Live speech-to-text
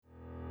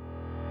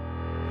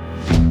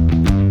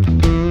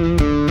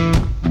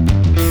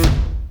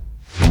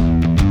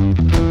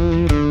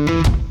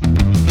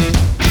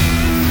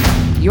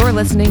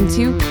listening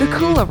to The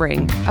Cooler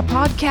Ring, a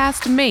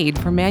podcast made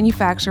for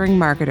manufacturing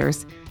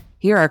marketers.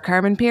 Here are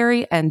Carmen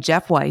Perry and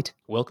Jeff White.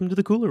 Welcome to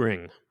The Cooler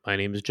Ring. My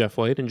name is Jeff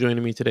White, and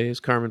joining me today is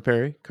Carmen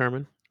Perry.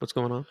 Carmen, what's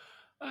going on?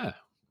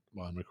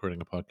 Well, I'm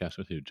recording a podcast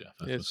with you, Jeff.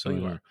 That's Yes, what's so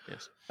going you on. are.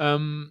 Yes.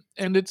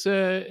 And it's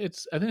I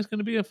think it's going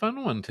to be a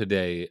fun one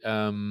today.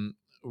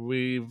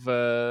 We've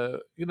we've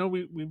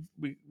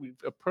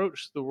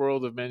approached the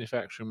world of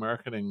manufacturing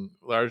marketing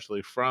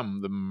largely from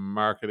the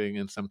marketing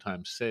and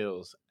sometimes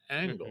sales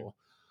angle.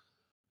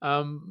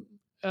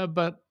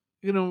 But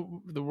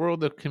the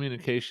world of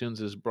communications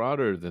is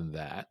broader than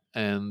that,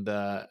 and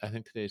I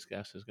think today's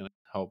guest is going to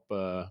help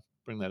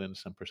bring that into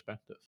some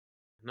perspective.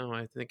 No,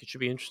 I think it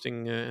should be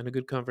interesting and a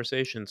good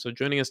conversation. So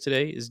joining us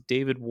today is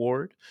David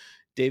Ward.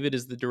 David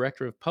is the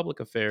Director of Public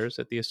Affairs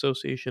at the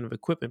Association of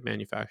Equipment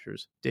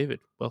Manufacturers. David,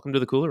 welcome to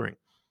The Cooler Ring.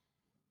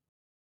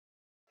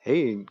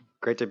 Hey,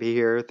 great to be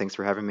here. Thanks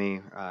for having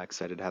me.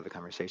 Excited to have the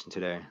conversation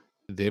today.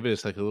 David,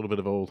 it's like a little bit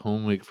of old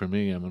home week for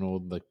me. I'm an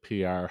old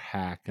PR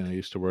hack, and I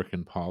used to work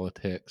in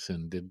politics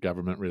and did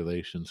government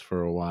relations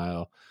for a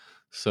while.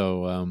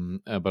 So,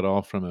 but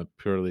all from a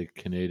purely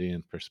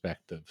Canadian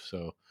perspective.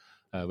 So,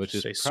 which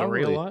is Say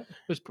sorry probably a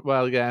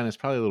lot. yeah, and it's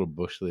probably a little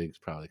bush leagues,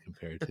 probably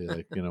compared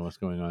to what's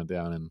going on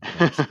down in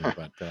Boston.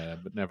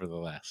 But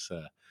nevertheless,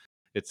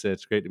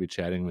 it's great to be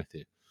chatting with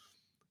you.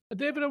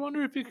 David, I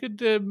wonder if you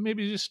could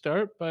maybe just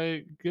start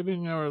by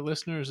giving our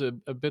listeners a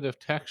bit of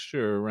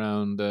texture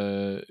around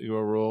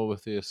your role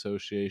with the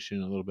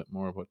association, a little bit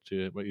more of what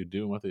you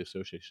do and what the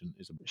association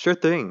is about. Sure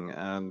thing.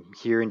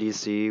 Here in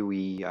DC,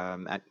 we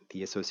at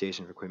the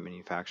Association of Equipment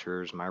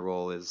Manufacturers, my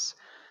role is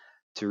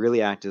to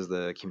really act as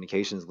the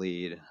communications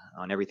lead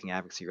on everything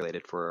advocacy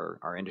related for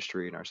our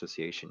industry and our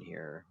association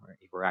here.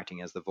 We're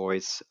acting as the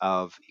voice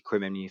of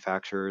equipment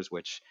manufacturers,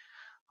 which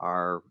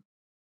are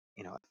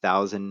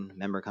 1,000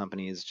 member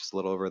companies, just a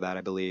little over that,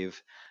 I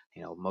believe.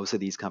 Most of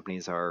these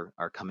companies are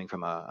coming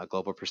from a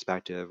global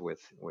perspective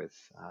with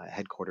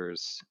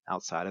headquarters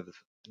outside of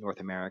North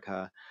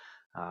America.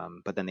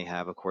 But then they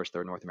have, of course,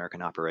 their North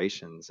American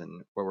operations.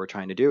 And what we're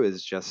trying to do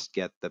is just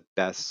get the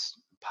best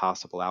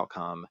possible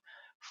outcome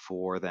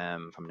for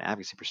them from an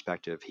advocacy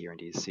perspective here in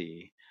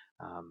DC.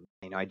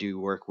 I do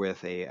work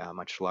with a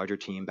much larger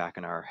team back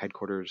in our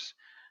headquarters,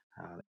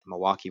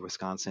 Milwaukee,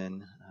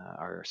 Wisconsin.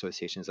 Our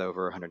association is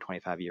over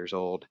 125 years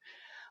old.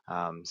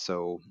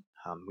 So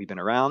we've been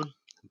around,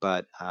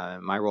 but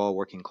my role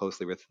working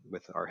closely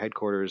with our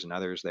headquarters and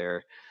others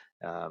there,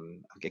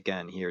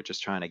 again, here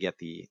just trying to get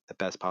the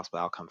best possible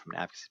outcome from an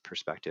advocacy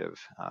perspective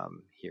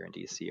here in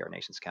DC, our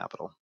nation's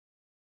capital.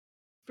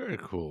 Very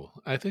cool.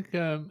 I think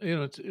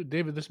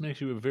David. This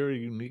makes you a very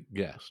unique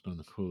guest on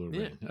the Cooler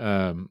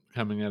Yeah. Ring,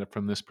 coming at it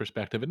from this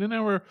perspective. And in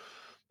our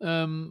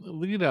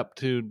lead up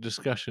to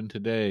discussion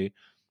today,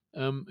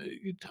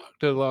 you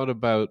talked a lot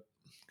about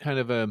kind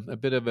of a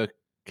bit of a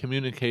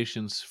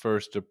communications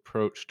first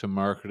approach to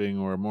marketing,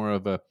 or more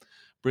of a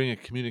bring a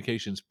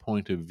communications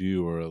point of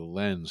view or a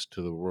lens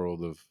to the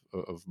world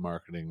of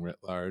marketing writ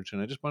large.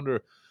 And I just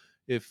wonder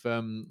if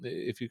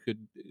you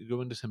could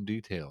go into some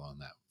detail on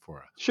that for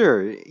us.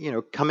 Sure,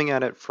 coming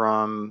at it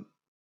from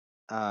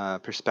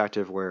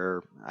perspective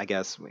where I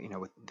guess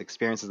with the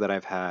experiences that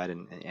I've had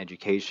in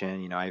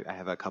education, I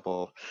have a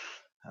couple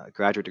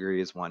graduate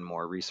degrees, one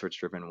more research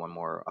driven, one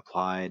more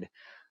applied.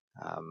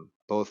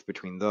 Both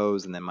between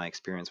those and then my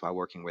experience while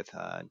working with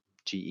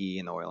GE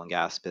in the oil and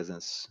gas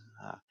business,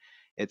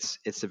 it's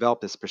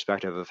developed this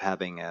perspective of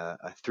having a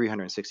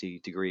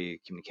 360-degree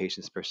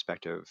communications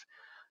perspective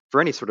for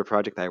any sort of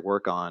project that I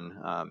work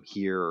on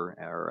here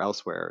or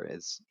elsewhere.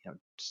 Is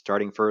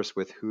starting first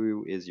with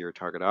who is your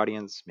target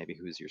audience, maybe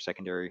who's your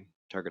secondary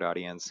target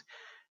audience,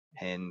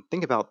 and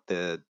think about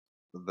the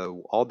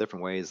all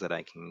different ways that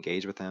I can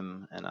engage with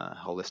them in a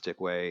holistic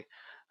way,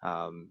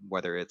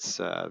 whether it's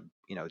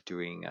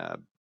doing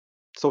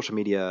social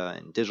media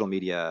and digital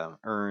media,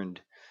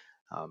 earned,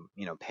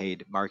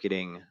 paid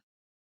marketing,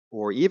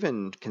 or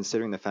even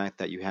considering the fact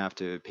that you have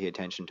to pay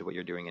attention to what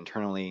you're doing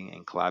internally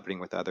and collaborating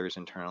with others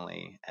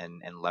internally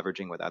and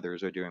leveraging what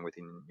others are doing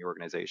within your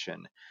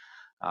organization.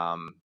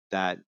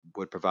 That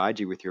would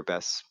provide you with your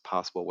best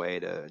possible way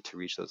to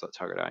reach those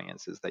target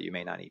audiences that you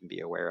may not even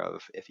be aware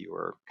of if you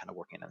were kind of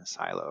working in a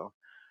silo.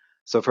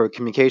 So, for a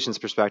communications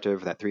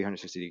perspective, that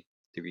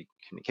 360-degree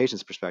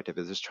communications perspective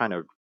is just trying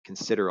to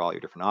consider all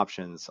your different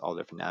options, all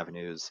different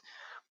avenues,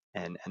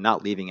 and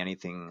not leaving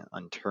anything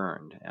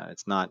unturned.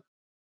 It's not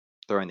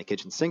throwing the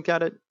kitchen sink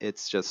at it.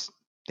 It's just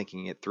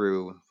thinking it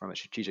through from a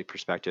strategic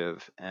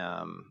perspective,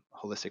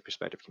 holistic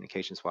perspective,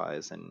 communications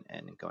wise, and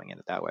going at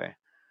it that way.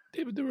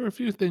 David, there were a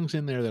few things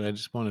in there that I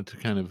just wanted to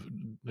kind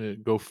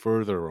of go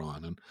further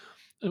on, and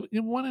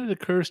one that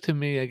occurs to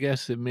me, I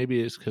guess that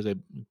maybe it's because I,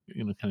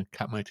 kind of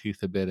cut my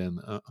teeth a bit in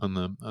on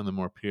the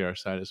more PR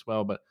side as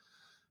well. But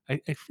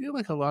I feel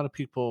like a lot of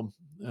people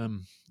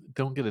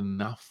don't get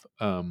enough.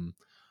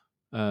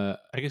 I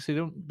guess they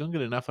don't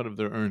get enough out of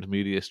their earned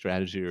media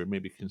strategy, or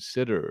maybe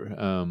consider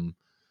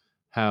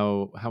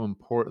how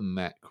important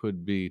that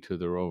could be to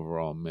their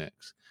overall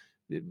mix.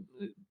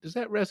 Does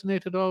that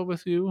resonate at all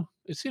with you?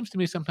 It seems to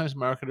me sometimes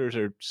marketers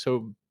are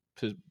so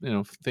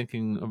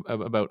thinking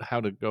about how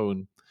to go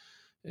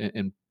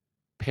and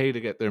pay to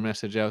get their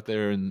message out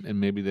there, and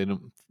maybe they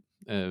don't,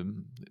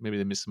 maybe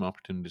they miss some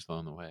opportunities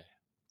along the way.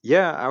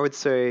 Yeah, I would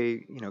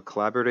say,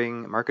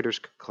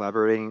 marketers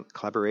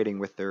collaborating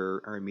with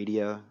their earned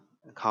media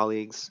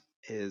colleagues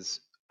is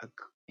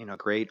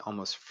great,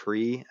 almost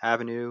free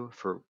avenue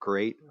for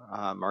great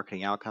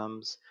marketing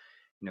outcomes.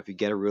 If you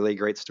get a really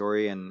great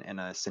story and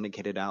a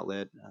syndicated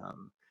outlet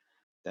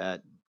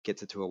that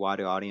gets it to a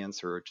wider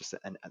audience, or just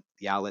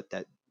the outlet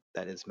that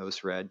is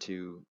most read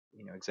to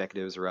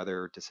executives or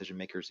other decision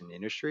makers in the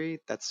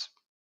industry, that's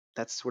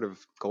sort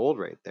of gold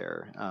right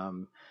there.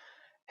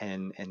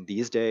 And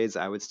these days,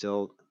 I would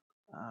still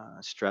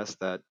stress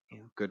that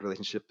good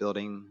relationship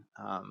building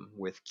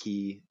with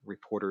key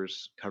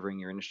reporters covering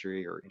your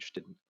industry or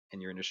interested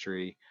in your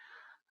industry,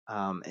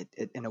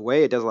 in a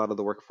way, it does a lot of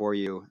the work for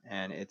you,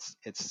 and it's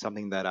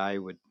something that I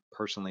would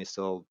personally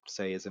still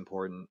say is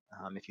important,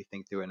 if you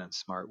think through it in a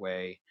smart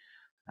way,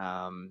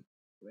 um,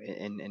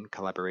 in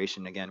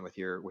collaboration again with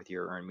your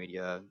earned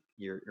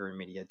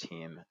media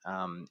team.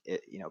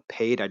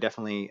 Paid. I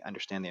definitely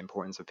understand the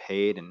importance of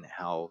paid and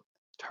how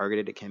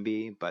targeted it can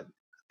be, but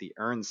the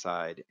earned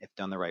side, if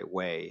done the right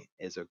way,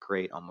 is a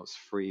great, almost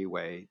free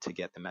way to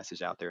get the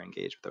message out there,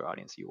 engage with the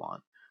audience you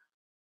want.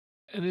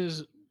 And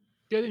is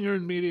getting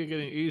earned media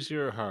getting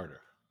easier or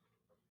harder?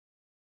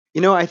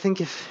 I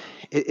think if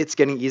it's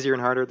getting easier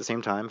and harder at the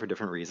same time for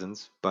different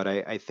reasons, but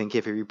I think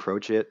if you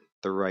approach it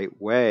the right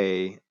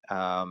way,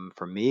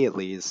 for me at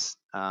least,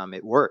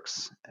 it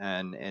works,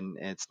 and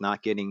it's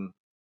not getting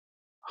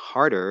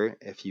harder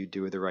if you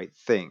do the right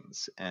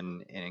things,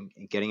 and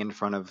getting in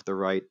front of the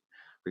right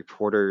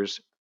reporters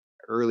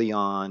early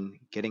on,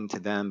 getting to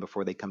them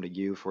before they come to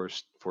you for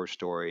a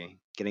story,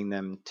 getting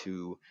them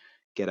to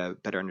get a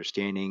better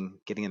understanding,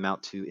 getting them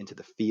out to into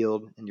the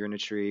field in your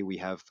industry. We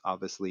have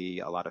obviously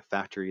a lot of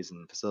factories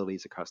and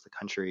facilities across the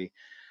country.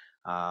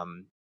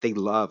 They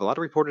love, a lot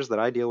of reporters that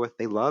I deal with.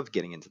 They love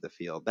getting into the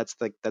field. That's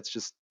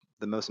just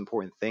the most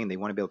important thing. They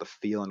want to be able to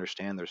feel,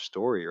 understand their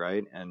story,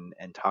 right, and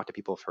talk to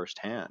people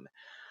firsthand.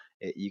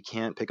 You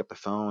can't pick up the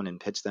phone and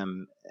pitch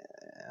them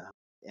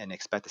and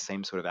expect the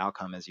same sort of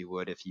outcome as you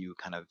would if you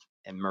kind of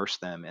immerse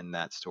them in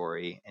that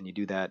story, and you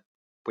do that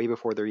way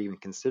before they're even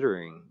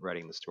considering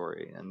writing the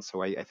story. And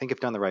so I think if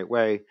done the right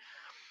way,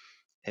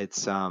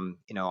 it's all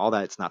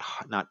that, it's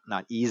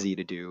not easy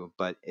to do,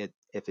 but if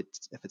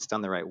it's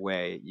done the right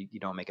way, you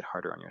don't make it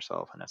harder on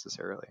yourself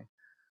unnecessarily.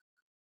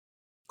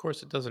 Of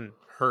course, it doesn't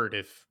hurt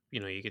if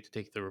you get to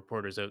take the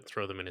reporters out,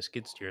 throw them in a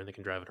skid steer, and they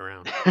can drive it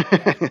around.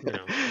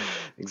 Firsthand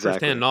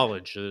Exactly.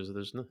 knowledge.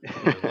 There's no,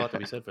 there's a lot to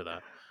be said for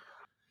that.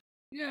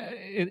 Yeah,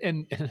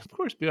 and of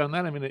course, beyond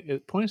that, I mean,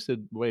 it points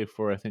the way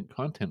for, I think,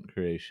 content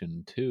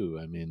creation too.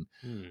 I mean,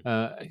 Hmm.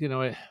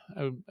 I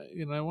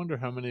I wonder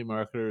how many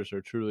marketers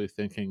are truly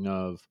thinking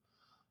of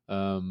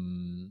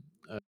um,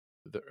 uh,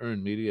 the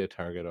earned media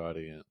target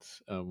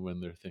audience when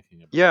they're thinking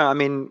about. Yeah, I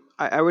mean,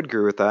 I would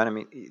agree with that. I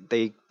mean,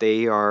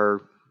 they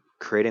are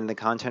creating the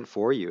content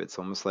for you. It's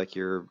almost like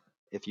you're,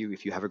 if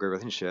you have a great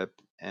relationship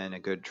and a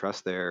good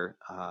trust there,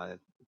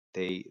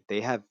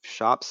 they have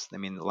shops. I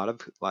mean, a lot of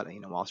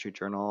Wall Street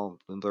Journal,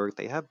 Bloomberg,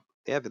 they have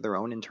their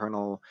own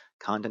internal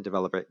content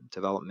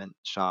development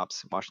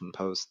shops, Washington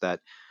Post,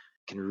 that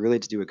can really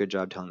do a good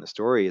job telling the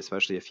story,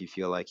 especially if you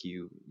feel like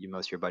you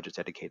most of your budget's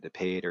dedicated to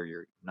paid, or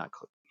you're not,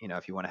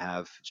 if you want to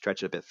have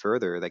stretch it a bit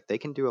further, like they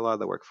can do a lot of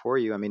the work for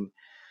you. I mean,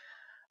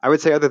 I would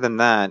say other than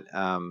that,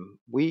 I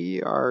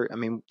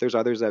mean, there's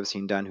others I've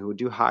seen done who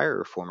do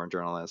hire former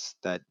journalists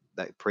that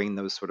bring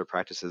those sort of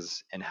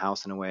practices in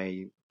house in a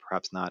way,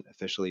 perhaps not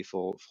officially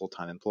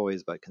full-time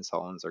employees, but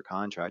consultants or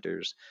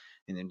contractors,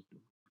 and then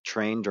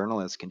trained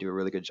journalists can do a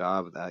really good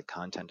job of that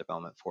content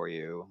development for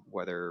you,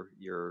 whether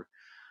you're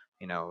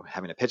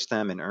having to pitch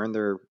them and earn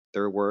their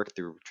work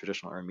through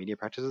traditional earned media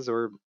practices,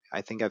 or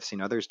I think I've seen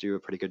others do a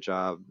pretty good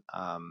job.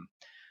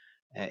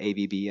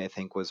 ABB, I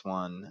think, was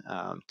one,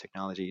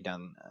 technology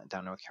down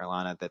North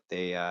Carolina, that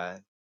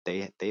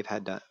they've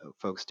had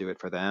folks do it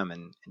for them,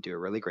 and do a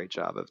really great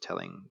job of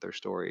telling their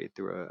story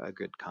through a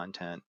good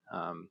content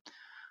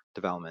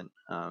development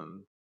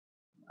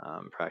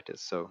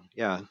practice. So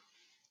yeah.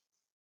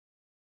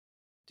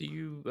 Do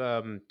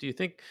you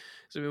think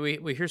so?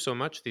 We hear so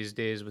much these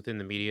days within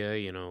the media.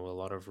 A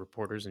lot of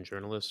reporters and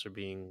journalists are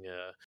being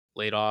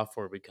laid off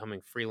or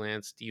becoming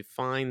freelance. Do you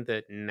find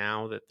that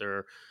now that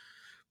there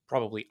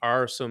probably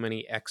are so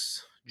many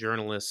ex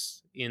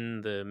journalists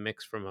in the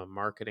mix from a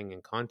marketing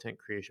and content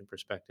creation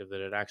perspective, that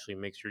it actually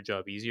makes your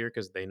job easier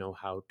because they know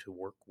how to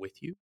work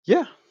with you?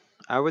 Yeah,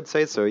 I would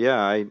say so.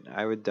 Yeah,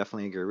 I would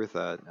definitely agree with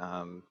that.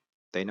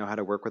 They know how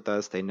to work with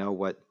us. They know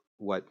what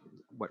what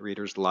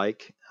readers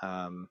like,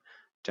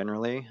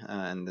 generally,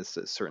 and there's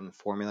a certain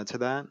formula to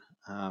that.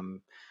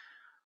 Um,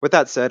 with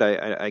that said,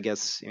 I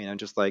guess,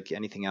 just like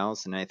anything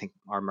else, and I think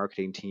our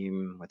marketing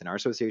team within our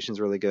association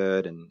is really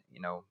good. And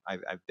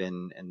I've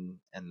been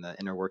in the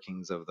inner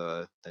workings of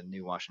the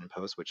new Washington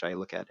Post, which I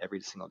look at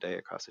every single day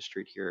across the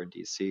street here in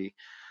DC.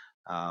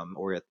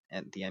 or at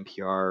the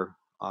NPR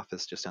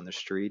office just down the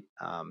street,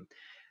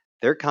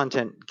 their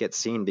content gets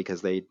seen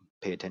because they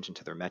pay attention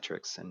to their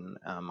metrics, and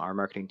our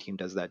marketing team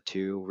does that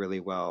too really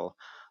well.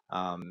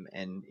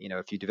 And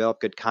if you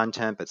develop good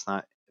content,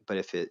 but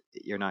if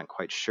you're not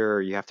quite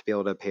sure, you have to be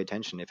able to pay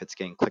attention if it's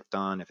getting clicked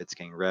on, if it's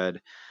getting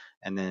read,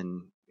 and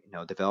then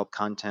develop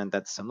content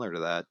that's similar to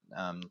that.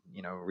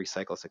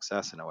 Recycle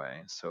success in a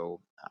way.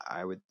 So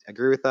I would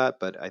agree with that,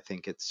 but I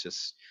think it's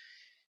just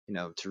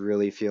to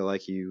really feel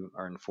like you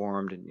are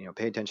informed and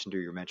pay attention to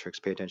your metrics,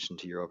 pay attention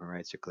to your open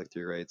rates, your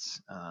click-through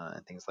rates,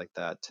 and things like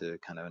that to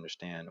kind of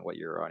understand what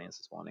your audience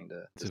is wanting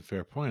to. It's a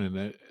fair point. And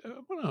I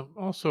want to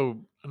also,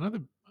 another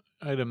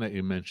item that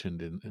you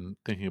mentioned in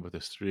thinking about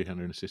this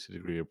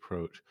 360-degree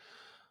approach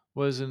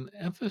was an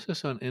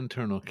emphasis on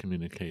internal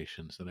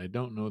communications that I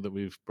don't know that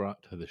we've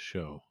brought to the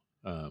show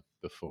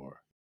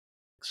before.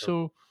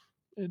 So,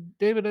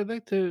 David, I'd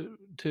like to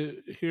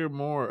hear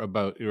more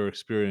about your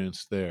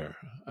experience there,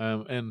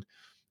 and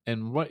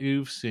what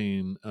you've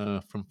seen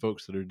from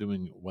folks that are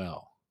doing it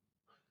well.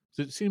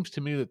 So it seems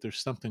to me that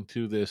there's something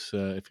to this.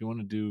 If you want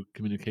to do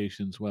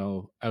communications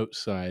well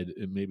outside,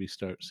 it maybe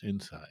starts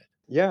inside.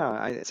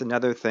 Yeah, it's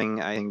another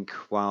thing I think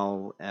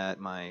while at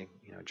my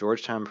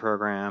Georgetown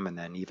program and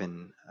then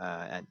even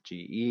at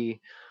GE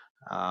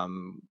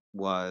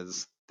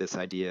was this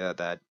idea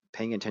that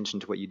paying attention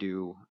to what you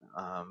do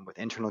with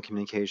internal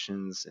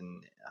communications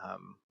and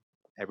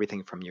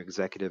everything from your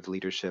executive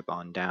leadership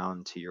on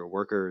down to your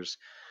workers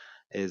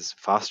is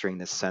fostering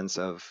this sense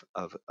of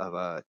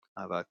a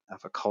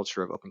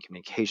culture of open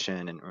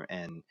communication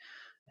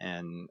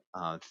and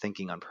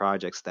thinking on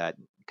projects that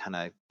kind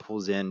of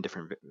pulls in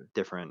different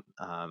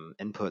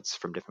inputs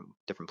from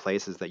different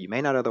places that you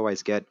may not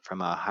otherwise get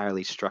from a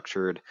highly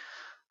structured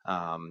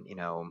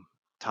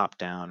top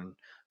down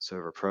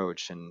sort of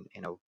approach. And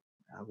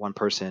one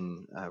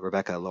person,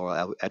 Rebecca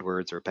Laurel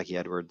Edwards, or Becky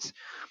Edwards,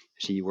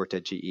 she worked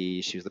at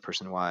GE. She was the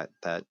person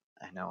that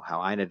I know how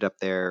I ended up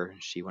there.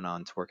 She went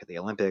on to work at the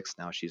Olympics.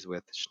 Now she's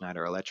with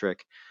Schneider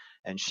Electric,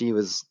 and she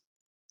was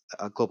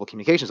a global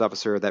communications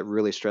officer that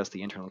really stressed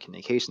the internal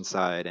communication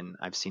side. And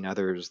I've seen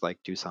others like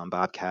Doosan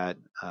Bobcat,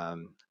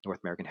 North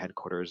American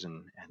headquarters,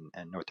 and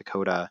North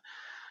Dakota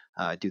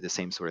do the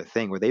same sort of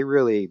thing, where they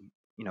really,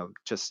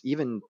 just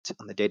even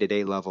on the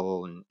day-to-day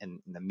level and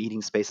the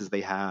meeting spaces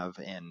they have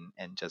and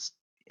just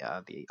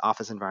the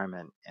office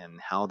environment and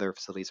how their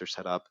facilities are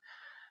set up,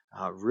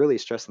 really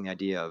stressing the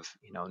idea of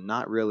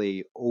not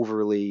really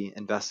overly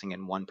investing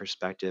in one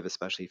perspective,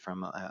 especially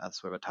from a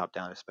sort of a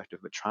top-down perspective,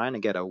 but trying to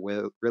get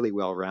a really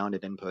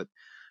well-rounded input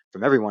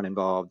from everyone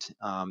involved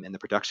in the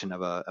production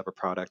of a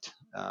product,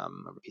 of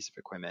a piece of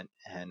equipment,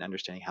 and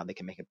understanding how they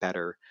can make it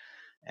better.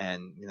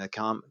 And the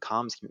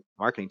comms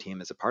marketing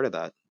team is a part of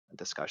that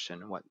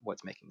discussion.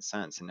 What's making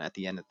sense, and at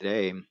the end of the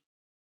day,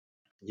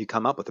 you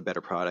come up with a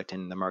better product,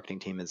 and the marketing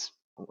team is,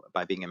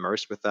 by being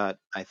immersed with that,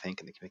 I think,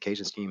 and the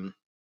communications team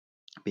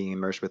being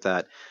immersed with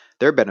that,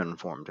 they're better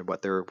informed of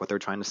what they're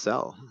trying to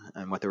sell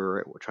and what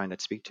they're trying to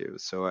speak to.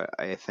 So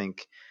I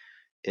think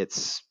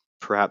it's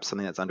perhaps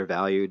something that's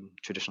undervalued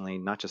traditionally,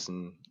 not just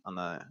on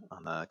the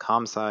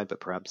comm side, but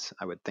perhaps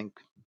I would think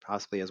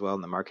possibly as well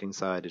on the marketing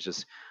side, is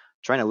just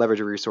trying to leverage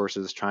your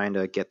resources, trying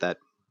to get that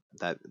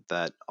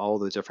all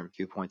those different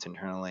viewpoints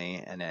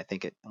internally. And I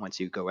think once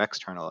you go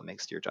external, it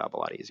makes your job a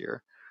lot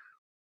easier.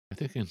 I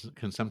think it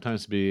can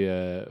sometimes be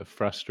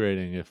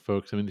frustrating if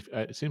folks. I mean,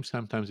 it seems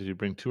sometimes if you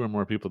bring two or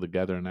more people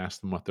together and ask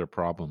them what their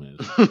problem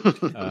is,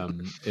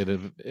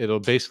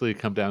 it'll basically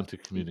come down to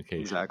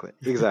communication. Exactly.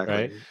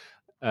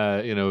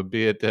 Right?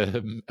 Be it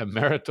a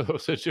marital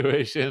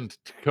situation,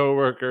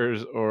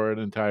 coworkers, or an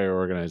entire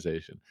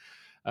organization.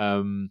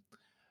 So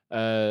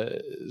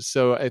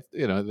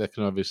that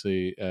can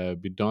obviously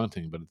be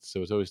daunting, but it's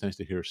always nice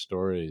to hear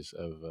stories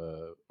of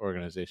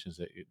organizations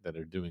that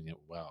are doing it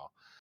well.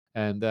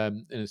 And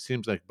it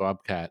seems like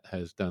Bobcat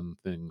has done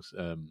things,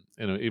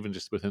 even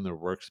just within their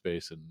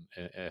workspace and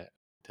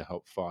to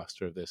help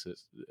foster this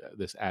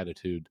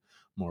attitude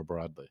more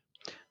broadly.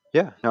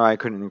 Yeah, no, I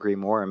couldn't agree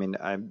more. I mean,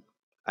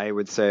 I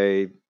would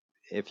say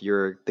if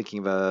you're thinking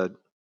of a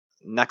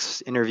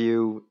next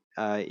interview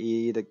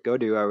to go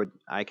to,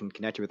 I can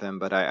connect you with them.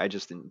 But I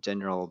just in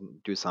general,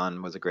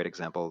 Doosan was a great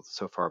example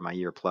so far. My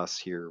year plus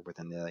here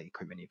within the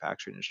equipment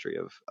manufacturing industry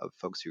of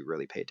folks who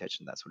really pay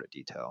attention to that sort of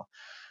detail.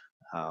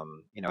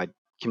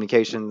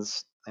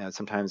 Communications.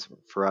 Sometimes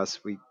for us,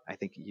 I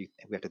think we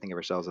have to think of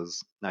ourselves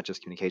as not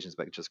just communications,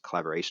 but just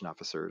collaboration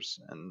officers,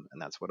 and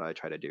that's what I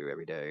try to do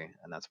every day,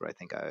 and that's what I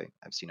think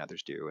I've seen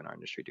others do in our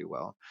industry do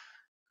well.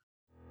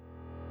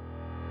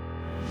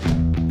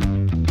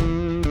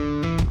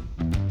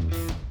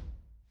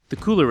 The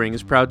Cooler Ring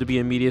is proud to be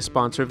a media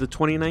sponsor of the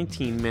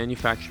 2019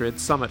 Manufacture Ed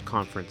Summit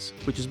Conference,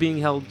 which is being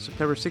held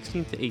September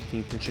 16th to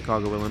 18th in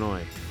Chicago,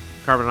 Illinois.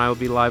 Carmen and I will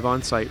be live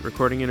on site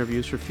recording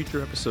interviews for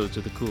future episodes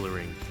of The Cooler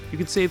Ring. You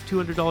can save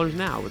 $200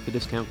 now with the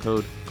discount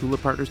code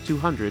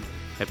CoolerPartners200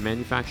 at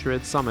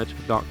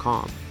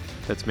manufactureedsummit.com.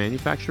 That's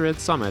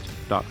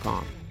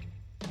manufactureedsummit.com.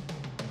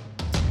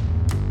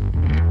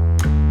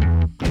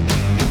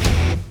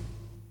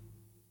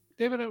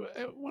 David,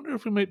 I wonder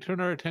if we might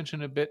turn our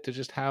attention a bit to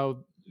just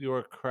how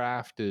your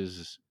craft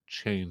is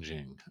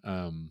changing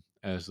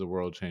as the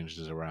world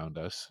changes around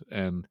us.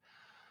 And,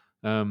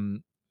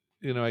 um,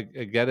 I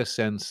get a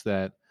sense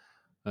that,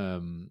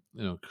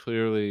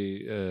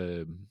 clearly,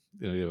 you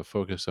have a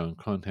focus on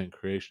content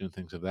creation and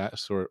things of that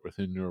sort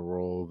within your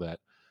role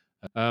that,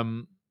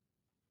 um,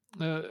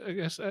 I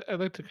guess I'd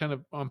like to kind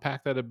of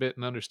unpack that a bit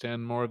and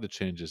understand more of the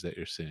changes that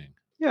you're seeing.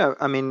 Yeah,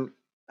 I mean,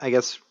 I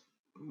guess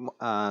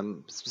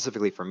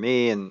specifically for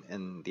me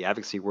in the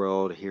advocacy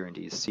world here in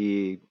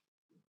DC,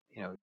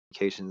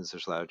 communications,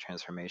 there's a lot of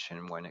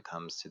transformation when it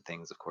comes to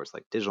things, of course,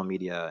 like digital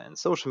media and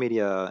social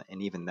media,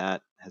 and even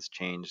that has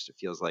changed. It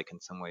feels like in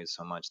some ways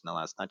so much in the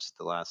last, not just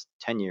the last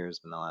 10 years,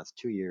 but in the last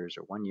 2 years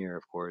or 1 year,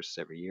 of course,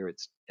 every year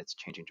it's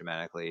changing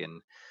dramatically.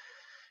 And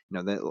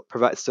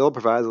that still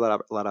provides a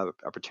lot of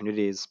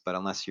opportunities, but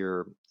unless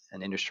you're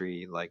an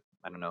industry like,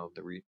 I don't know,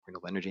 the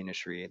renewable energy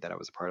industry that I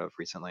was a part of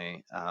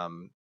recently,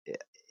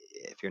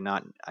 if you're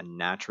not a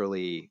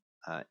naturally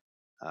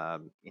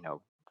you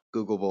know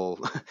Googleable,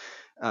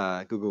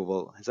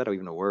 Googleable, is that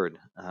even a word?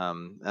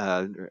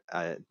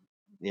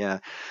 Yeah,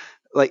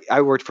 like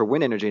I worked for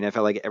wind energy, and I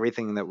felt like a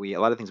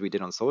lot of things we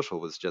did on social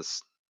was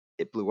just,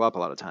 it blew up a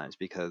lot of times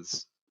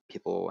because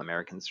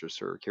Americans are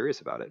sort of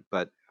curious about it.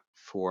 But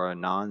for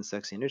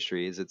non-sexy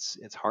industries,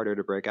 it's harder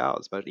to break out,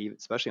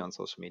 especially on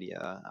social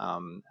media,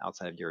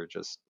 outside of your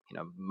just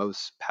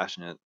most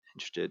passionate,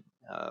 interested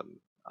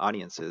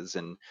audiences,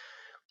 and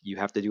you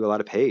have to do a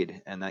lot of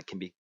paid, and that can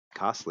be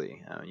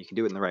costly. You can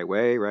do it in the right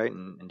way, right,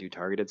 and do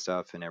targeted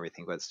stuff and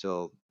everything, but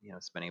still,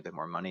 spending a bit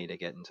more money to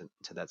get into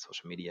that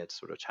social media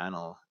sort of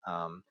channel.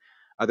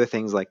 Other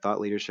things like thought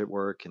leadership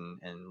work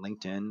and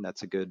LinkedIn,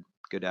 that's a good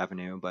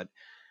avenue, but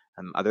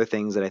other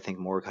things that I think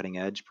more cutting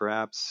edge,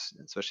 perhaps,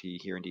 especially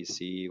here in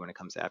DC when it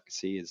comes to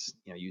advocacy, is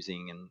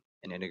using and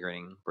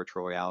integrating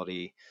virtual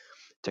reality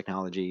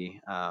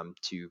technology,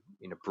 to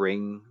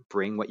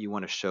bring what you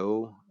want to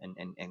show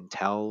and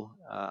tell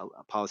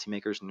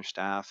policymakers and their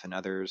staff and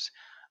others,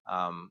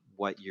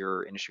 what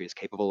your industry is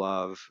capable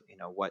of,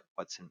 what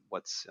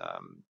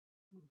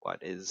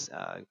is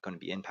going to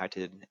be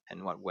impacted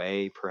in what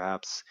way,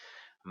 perhaps.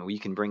 I mean, we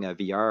can bring a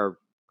VR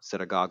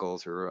set of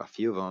goggles or a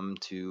few of them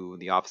to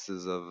the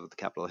offices of the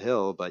Capitol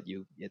Hill, but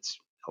it's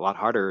a lot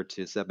harder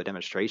to set up a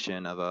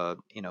demonstration of a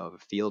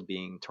field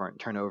being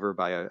turned over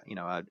by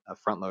a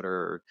front loader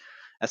or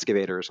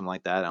excavator or something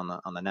like that on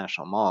the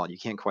National Mall. You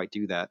can't quite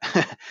do that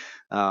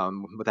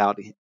without,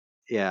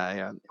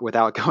 yeah,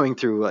 without going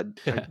through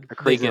Yeah. a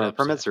They crazy get amount of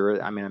permits, upset.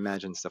 or I mean, I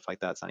imagine stuff like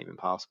that's not even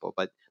possible.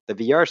 But the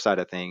VR side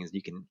of things,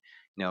 you can,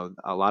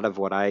 a lot of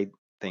what I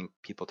think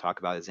people talk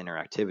about is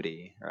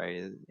interactivity,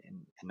 right?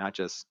 And not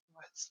just,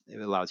 it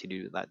allows you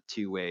to do that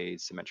two-way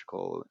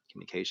symmetrical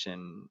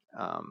communication,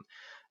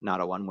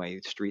 not a one-way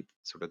street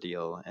sort of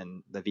deal.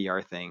 And the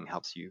VR thing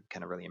helps you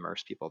kind of really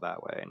immerse people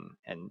that way.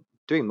 And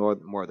doing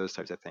more of those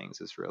types of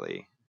things is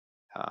really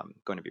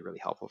going to be really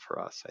helpful for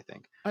us, I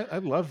think. I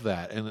love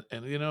that, and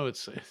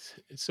it's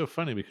so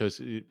funny because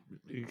I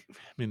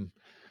mean,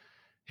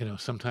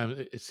 sometimes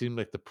it seemed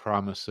like the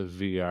promise of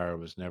VR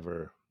was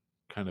never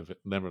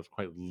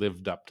quite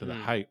lived up to the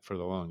Mm, hype for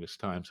the longest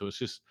time. So it's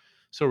just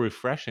so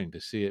refreshing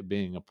to see it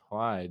being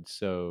applied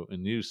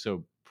and used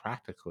so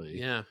practically,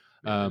 yeah,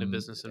 yeah, in a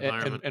business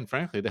environment. and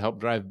frankly to help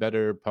drive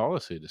better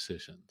policy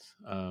decisions.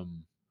 Uh,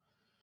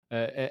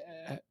 uh,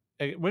 uh,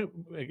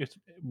 I guess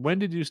when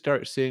did you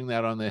start seeing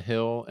that on the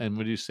Hill, and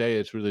would you say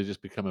it's really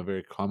just become a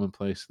very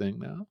commonplace thing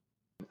now?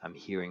 I'm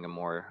hearing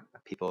more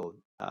people,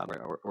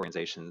 or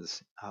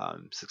organizations,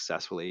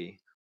 successfully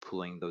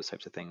pulling those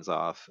types of things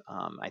off.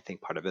 I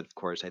think part of it, of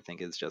course, I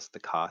think is just the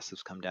cost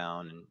has come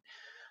down, and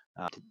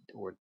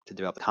to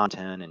develop the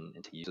content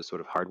and to use this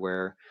sort of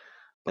hardware.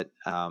 But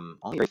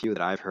only very few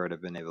that I've heard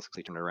have been able to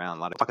successfully turn it around.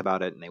 A lot of talk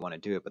about it and they want to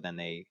do it, but then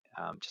they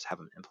just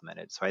haven't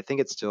implemented. So I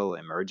think it's still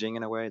emerging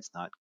in a way. It's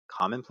not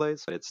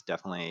commonplace, but it's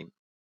definitely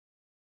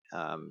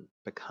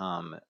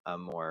become a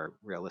more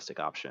realistic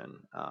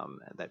option,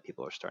 that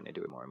people are starting to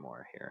do it more and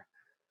more here.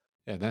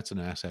 Yeah, that's an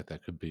asset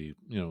that could be,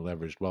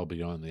 leveraged well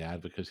beyond the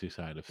advocacy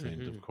side of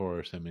things, of Hmm.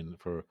 course. I mean,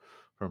 for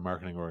a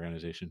marketing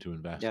organization to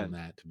invest Yeah, in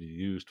that, to be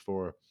used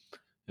for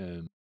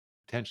um,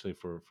 potentially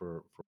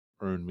for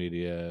earned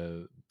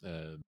media,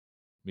 uh,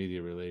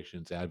 media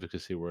relations,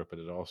 advocacy work, but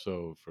it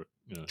also for,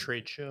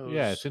 Trade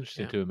yeah, it's shows.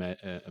 interesting Yeah.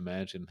 to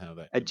imagine how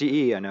that at could be.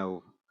 GE, I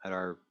know at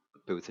our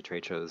booth at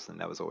trade shows, and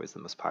that was always the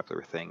most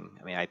popular thing.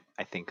 I mean,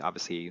 I think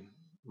obviously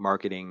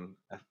marketing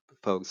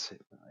folks,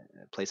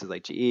 places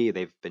like GE,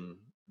 they've been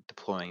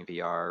deploying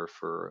VR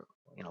for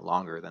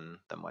longer than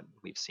what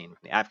we've seen from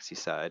the advocacy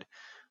side,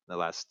 the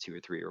last 2 or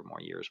 3 or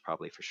more years,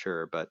 probably for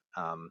sure. But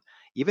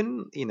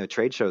even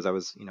trade shows, I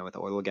was with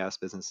the oil and gas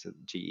business at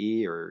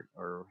GE, or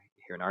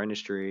here in our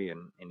industry,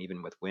 and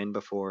even with wind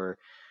before,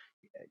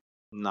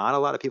 not a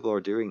lot of people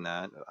are doing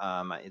that.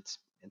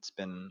 It's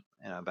been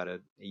about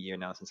a year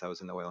now since I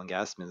was in the oil and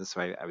gas business,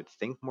 so I would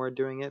think more are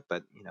doing it,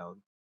 but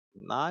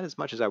not as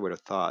much as I would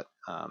have thought,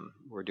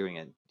 we're doing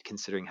it,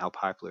 considering how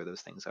popular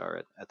those things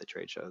are at the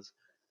trade shows.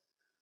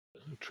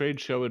 trade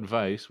show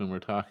advice when we're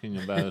talking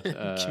about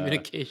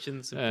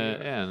Communications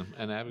and PR.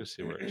 and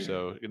advocacy work.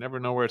 So you never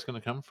know where it's going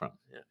to come from.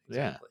 Yeah,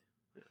 Yeah. exactly.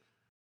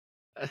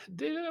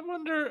 David, I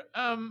wonder.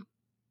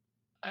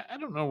 I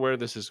don't know where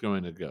this is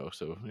going to go.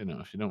 So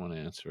if you don't want to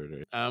answer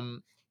it,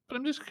 but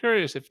I'm just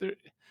curious if there.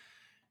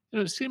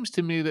 It seems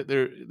to me that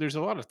there's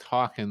a lot of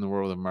talk in the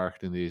world of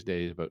marketing these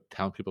days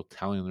about people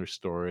telling their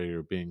story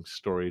or being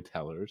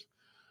storytellers.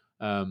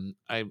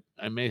 I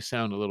may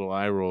sound a little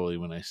eye rolly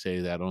when I say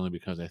that, only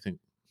because I think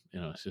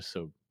it's just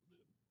so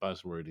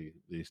buzzwordy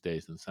these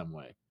days in some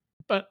way.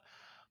 But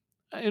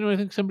I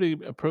think somebody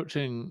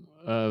approaching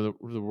the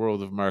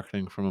world of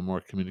marketing from a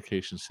more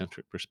communication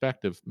centric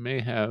perspective may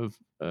have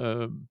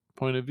a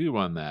point of view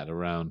on that.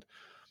 Around,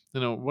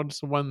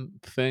 what's the one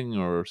thing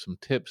or some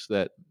tips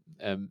that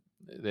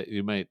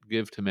you might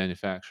give to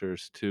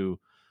manufacturers to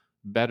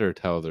better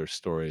tell their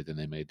story than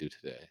they may do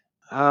today?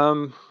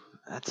 Um,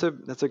 that's a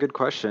good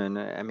question.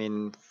 I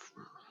mean,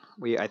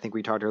 I think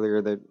we talked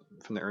earlier that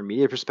from the earned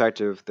media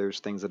perspective, there's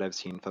things that I've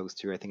seen folks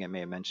do. I think I may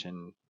have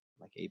mentioned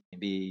like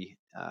Airbnb,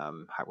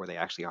 where they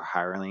actually are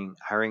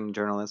hiring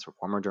journalists or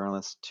former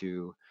journalists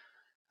to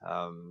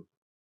um,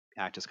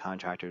 act as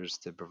contractors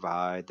to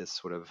provide this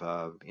sort of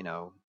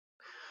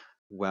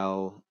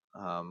well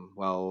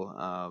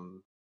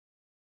well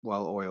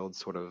well-oiled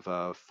sort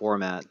of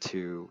format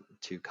to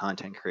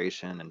content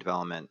creation and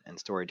development and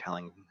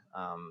storytelling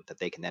that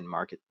they can then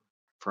market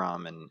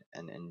from and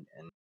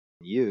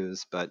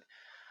use. But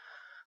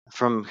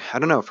from I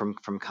don't know, from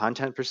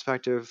content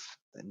perspective,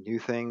 new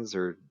things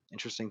or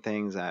interesting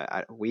things,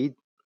 we've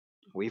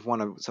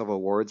won several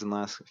awards in the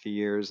last few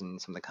years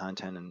and some of the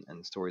content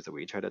and stories that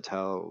we try to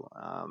tell.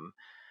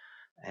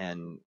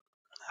 And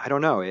I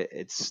don't know.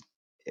 It's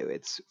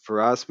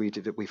for us. We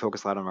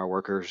focus a lot on our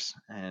workers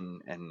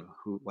and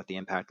what the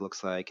impact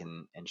looks like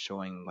and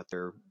showing what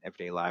their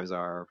everyday lives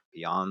are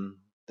beyond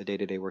the day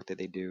to day work that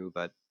they do.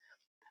 But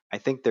I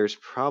think there's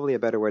probably a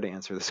better way to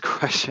answer this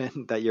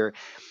question that you're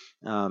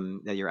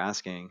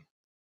asking.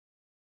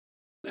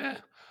 Yeah,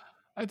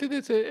 I think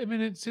I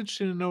mean, it's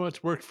interesting to know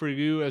what's worked for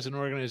you as an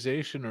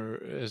organization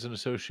or as an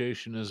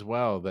association as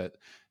well. That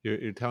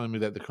you're telling me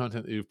that the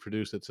content that you've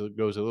produced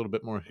goes a little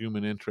bit more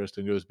human interest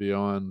and goes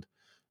beyond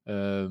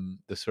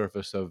the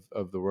surface of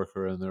the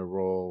worker and their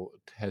role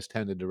has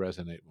tended to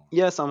resonate more.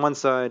 Yes, on one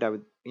side, I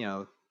would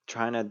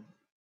trying to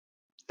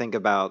think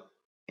about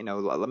I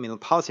mean, the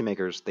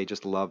policymakers, they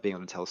just love being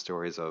able to tell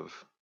stories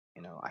of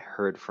I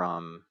heard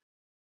from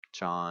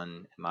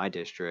John in my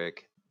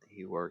district.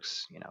 He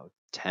works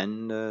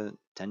 10 to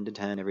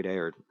 10 every day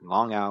or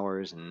long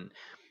hours, and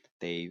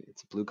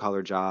it's a blue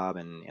collar job,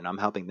 and I'm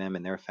helping them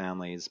and their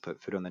families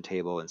put food on the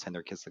table and send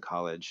their kids to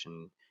college.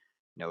 And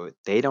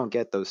they don't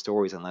get those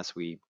stories unless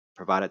we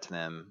provide it to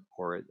them,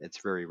 or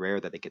it's very rare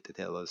that they get to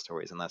tell those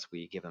stories unless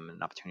we give them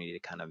an opportunity to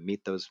kind of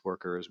meet those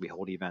workers. We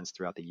hold events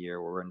throughout the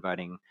year where we're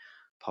inviting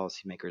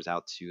policymakers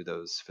out to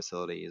those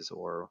facilities,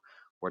 or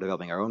we're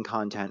developing our own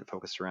content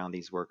focused around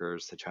these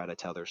workers to try to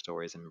tell their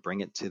stories and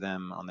bring it to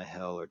them on the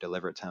Hill or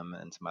deliver it to them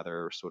in some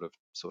other sort of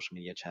social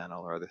media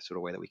channel or other sort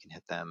of way that we can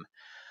hit them.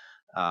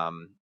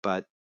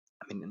 But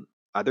I mean,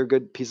 other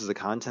good pieces of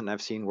content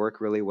I've seen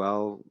work really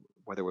well,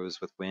 whether it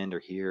was with Wind or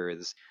here,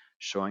 is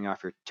showing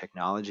off your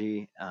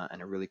technology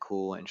in a really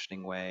cool,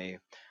 interesting way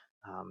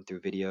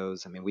through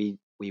videos. I mean,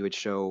 we would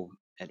show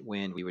at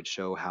Wind, we would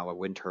show how a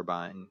wind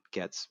turbine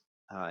gets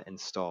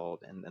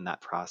installed and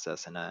that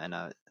process in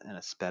a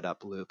sped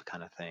up loop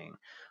kind of thing.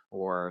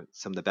 Or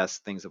some of the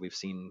best things that we've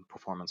seen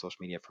perform on social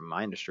media from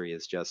my industry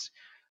is just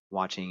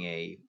watching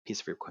a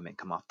piece of equipment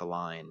come off the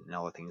line and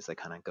all the things that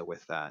kind of go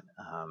with that,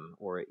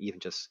 or even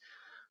just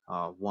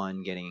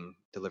one getting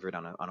delivered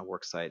on a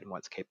work site and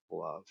what's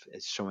capable of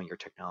is showing your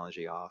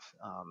technology off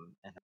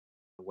in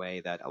a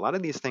way that a lot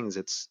of these things,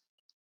 it's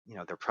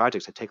they're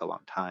projects that take a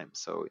long time.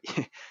 So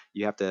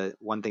you have to,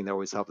 one thing that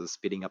always helps is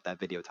speeding up that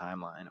video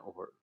timeline.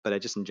 But I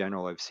just in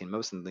general, I've seen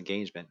most of the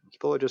engagement.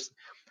 People are just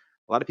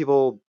a lot of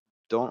people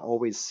don't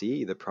always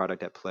see the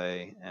product at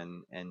play,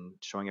 and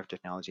showing off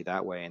technology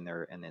that way in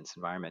this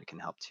environment can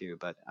help too.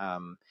 But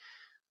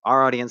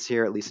our audience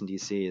here, at least in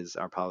DC, is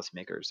our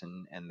policymakers,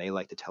 and they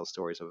like to tell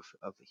stories of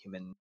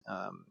human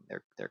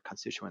their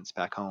constituents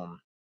back home,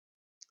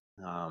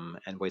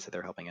 and ways that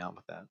they're helping out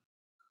with that.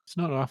 It's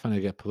not often I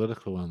get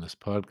political on this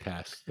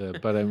podcast,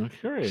 but I'm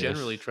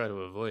Generally curious. try to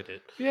avoid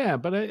it. Yeah,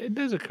 but it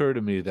does occur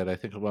to me that I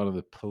think a lot of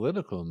the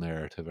political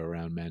narrative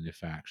around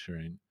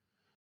manufacturing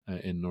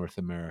in North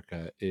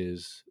America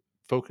is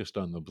focused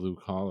on the blue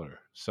collar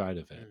side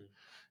of it. Mm,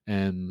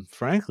 And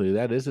frankly,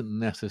 that isn't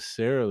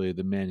necessarily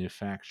the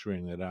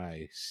manufacturing that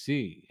I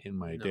see in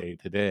my no. day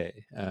to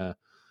day.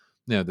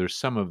 Now, there's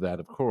some of that,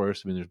 of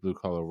course. I mean, there's blue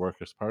collar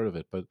work as part of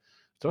it, but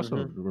it's also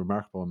Hmm. a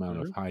remarkable amount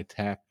of Hmm. high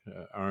tech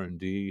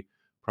R&D,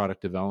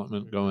 product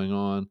development Hmm. going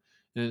on.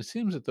 And it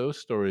seems that those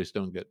stories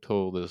don't get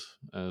told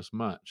as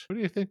much. What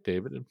do you think,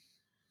 David?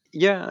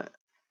 Yeah,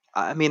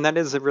 I mean that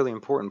is a really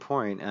important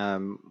point.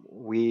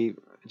 We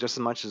just as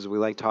much as we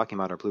like talking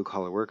about our blue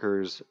collar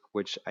workers,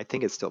 which I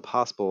think is still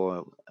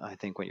possible, I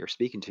think what you're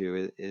speaking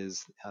to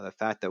is the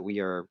fact that we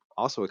are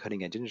also a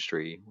cutting edge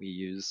industry. We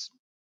use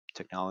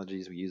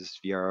technologies, we use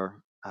VR,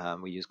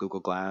 we use Google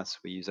Glass,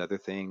 we use other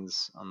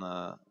things on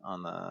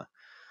the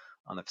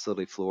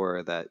facility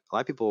floor that a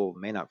lot of people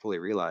may not fully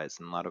realize,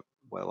 and a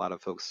lot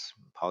of folks,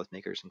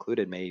 policymakers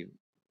included, may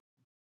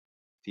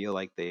feel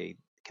like they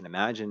can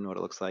imagine what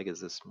it looks like as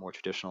this more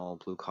traditional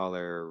blue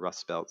collar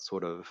Rust Belt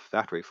sort of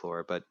factory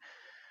floor. But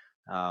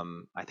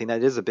I think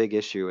that is a big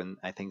issue, and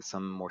I think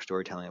some more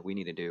storytelling that we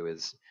need to do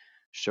is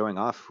showing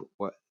off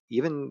what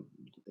even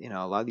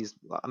a lot of these.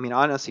 I mean,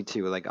 honestly,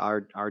 too, like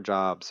our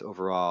jobs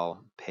overall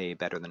pay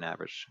better than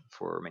average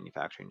for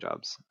manufacturing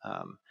jobs,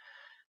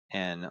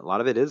 and a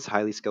lot of it is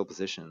highly skilled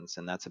positions,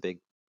 and that's a big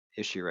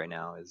issue right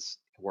now is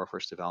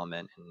workforce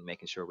development and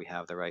making sure we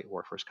have the right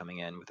workforce coming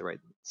in with the right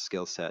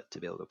skill set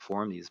to be able to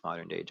perform these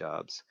modern day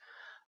jobs.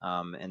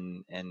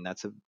 And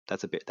that's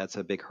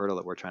a big hurdle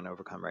that we're trying to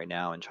overcome right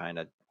now and trying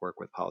to work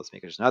with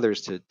policymakers and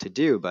others to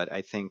do. But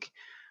I think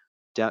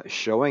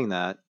showing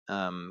that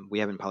we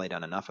haven't probably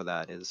done enough of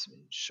that is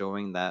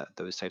showing that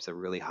those types of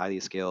really highly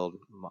skilled,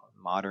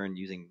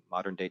 using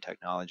modern day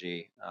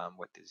technology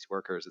with these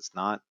workers, it's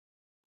not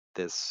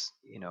this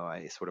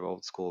a sort of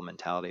old school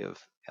mentality of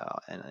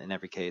in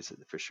every case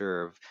for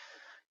sure of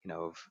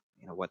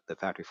what the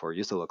factory floor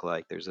used to look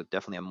like. There's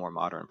definitely a more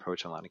modern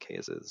approach in a lot of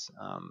cases.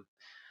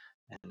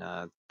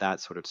 And that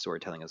sort of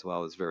storytelling as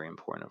well is very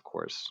important, of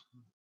course.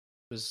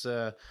 I was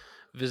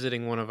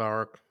visiting one of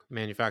our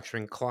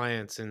manufacturing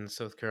clients in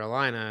South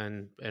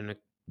Carolina and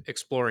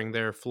exploring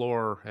their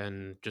floor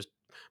and just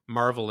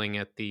marveling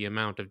at the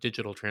amount of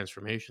digital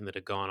transformation that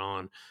had gone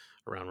on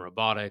around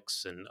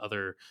robotics and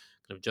other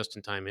kind of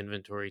just-in-time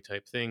inventory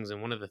type things.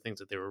 And one of the things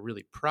that they were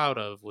really proud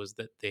of was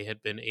that they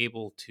had been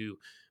able to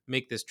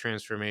make this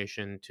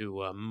transformation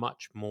to a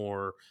much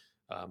more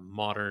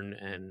modern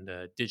and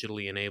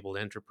digitally enabled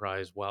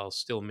enterprise while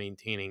still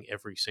maintaining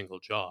every single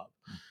job,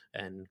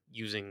 and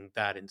using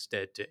that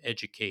instead to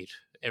educate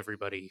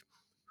everybody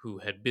who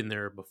had been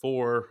there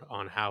before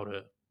on how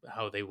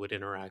they would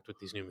interact with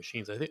these new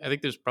machines. I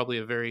think there's probably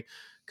a very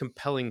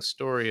compelling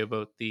story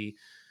about the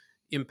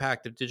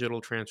impact of digital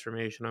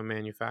transformation on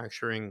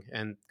manufacturing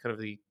and kind of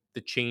the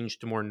change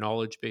to more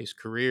knowledge-based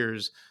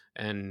careers,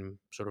 and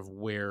sort of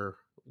where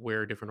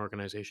different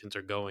organizations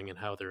are going and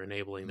how they're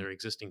enabling their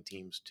existing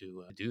teams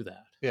to do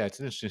that. Yeah, it's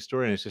an interesting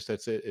story, and it's just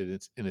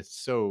it's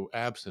so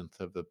absent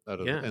of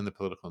in the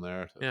political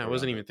narrative. Yeah, I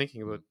wasn't even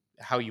thinking about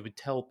how you would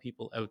tell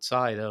people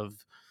outside of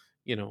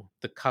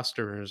the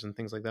customers and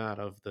things like that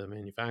of the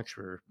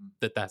manufacturer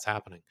that that's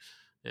happening.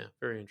 Yeah,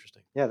 very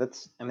interesting. Yeah,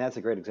 that's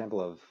a great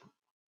example of,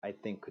 I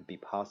think, could be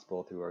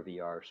possible through our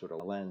VR sort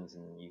of lens,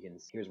 and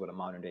here's what a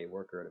modern day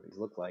worker at these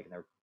look like, and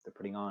they're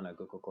putting on a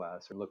Google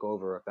Glass or look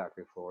over a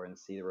factory floor and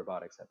see the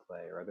robotics at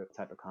play or other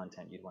type of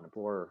content you'd want to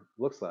explore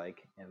looks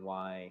like, and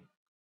why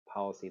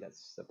policy that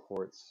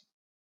supports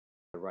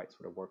the right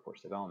sort of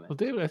workforce development. Well,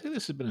 David, I think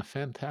this has been a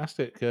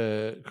fantastic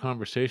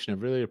conversation.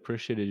 I've really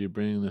appreciated you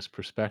bringing this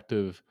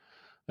perspective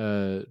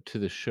to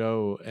the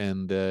show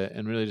and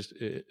really just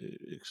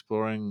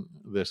exploring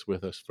this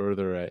with us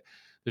further.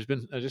 There's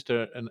been just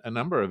a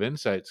number of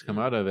insights come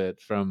out of it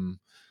from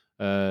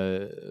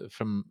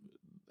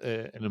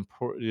an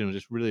important,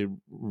 just really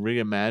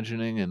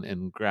reimagining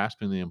and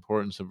grasping the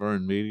importance of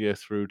earned media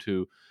through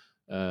to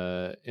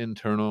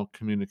internal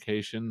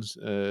communications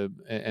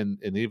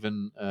and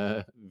even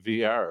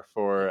VR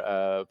for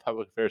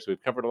public affairs. So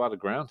we've covered a lot of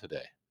ground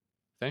today.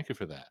 Thank you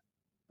for that.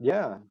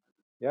 Yeah,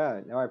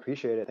 no, I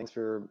appreciate it. Thanks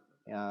for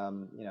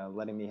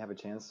letting me have a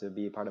chance to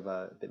be part of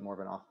a bit more of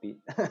an offbeat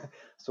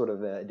sort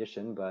of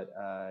edition. But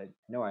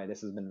no,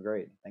 this has been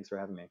great. Thanks for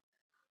having me.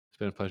 It's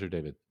been a pleasure,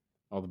 David.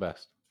 All the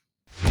best.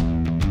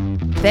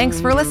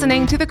 Thanks for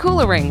listening to The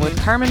Coolering with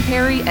Carman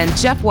Perry and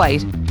Jeff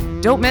White.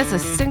 Don't miss a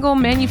single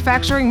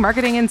manufacturing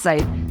marketing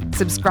insight.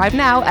 Subscribe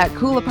now at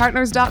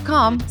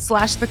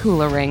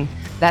KulaPartners.com/thecoolering.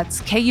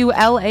 That's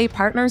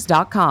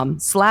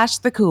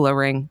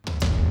KULAPartners.com/thecoolering.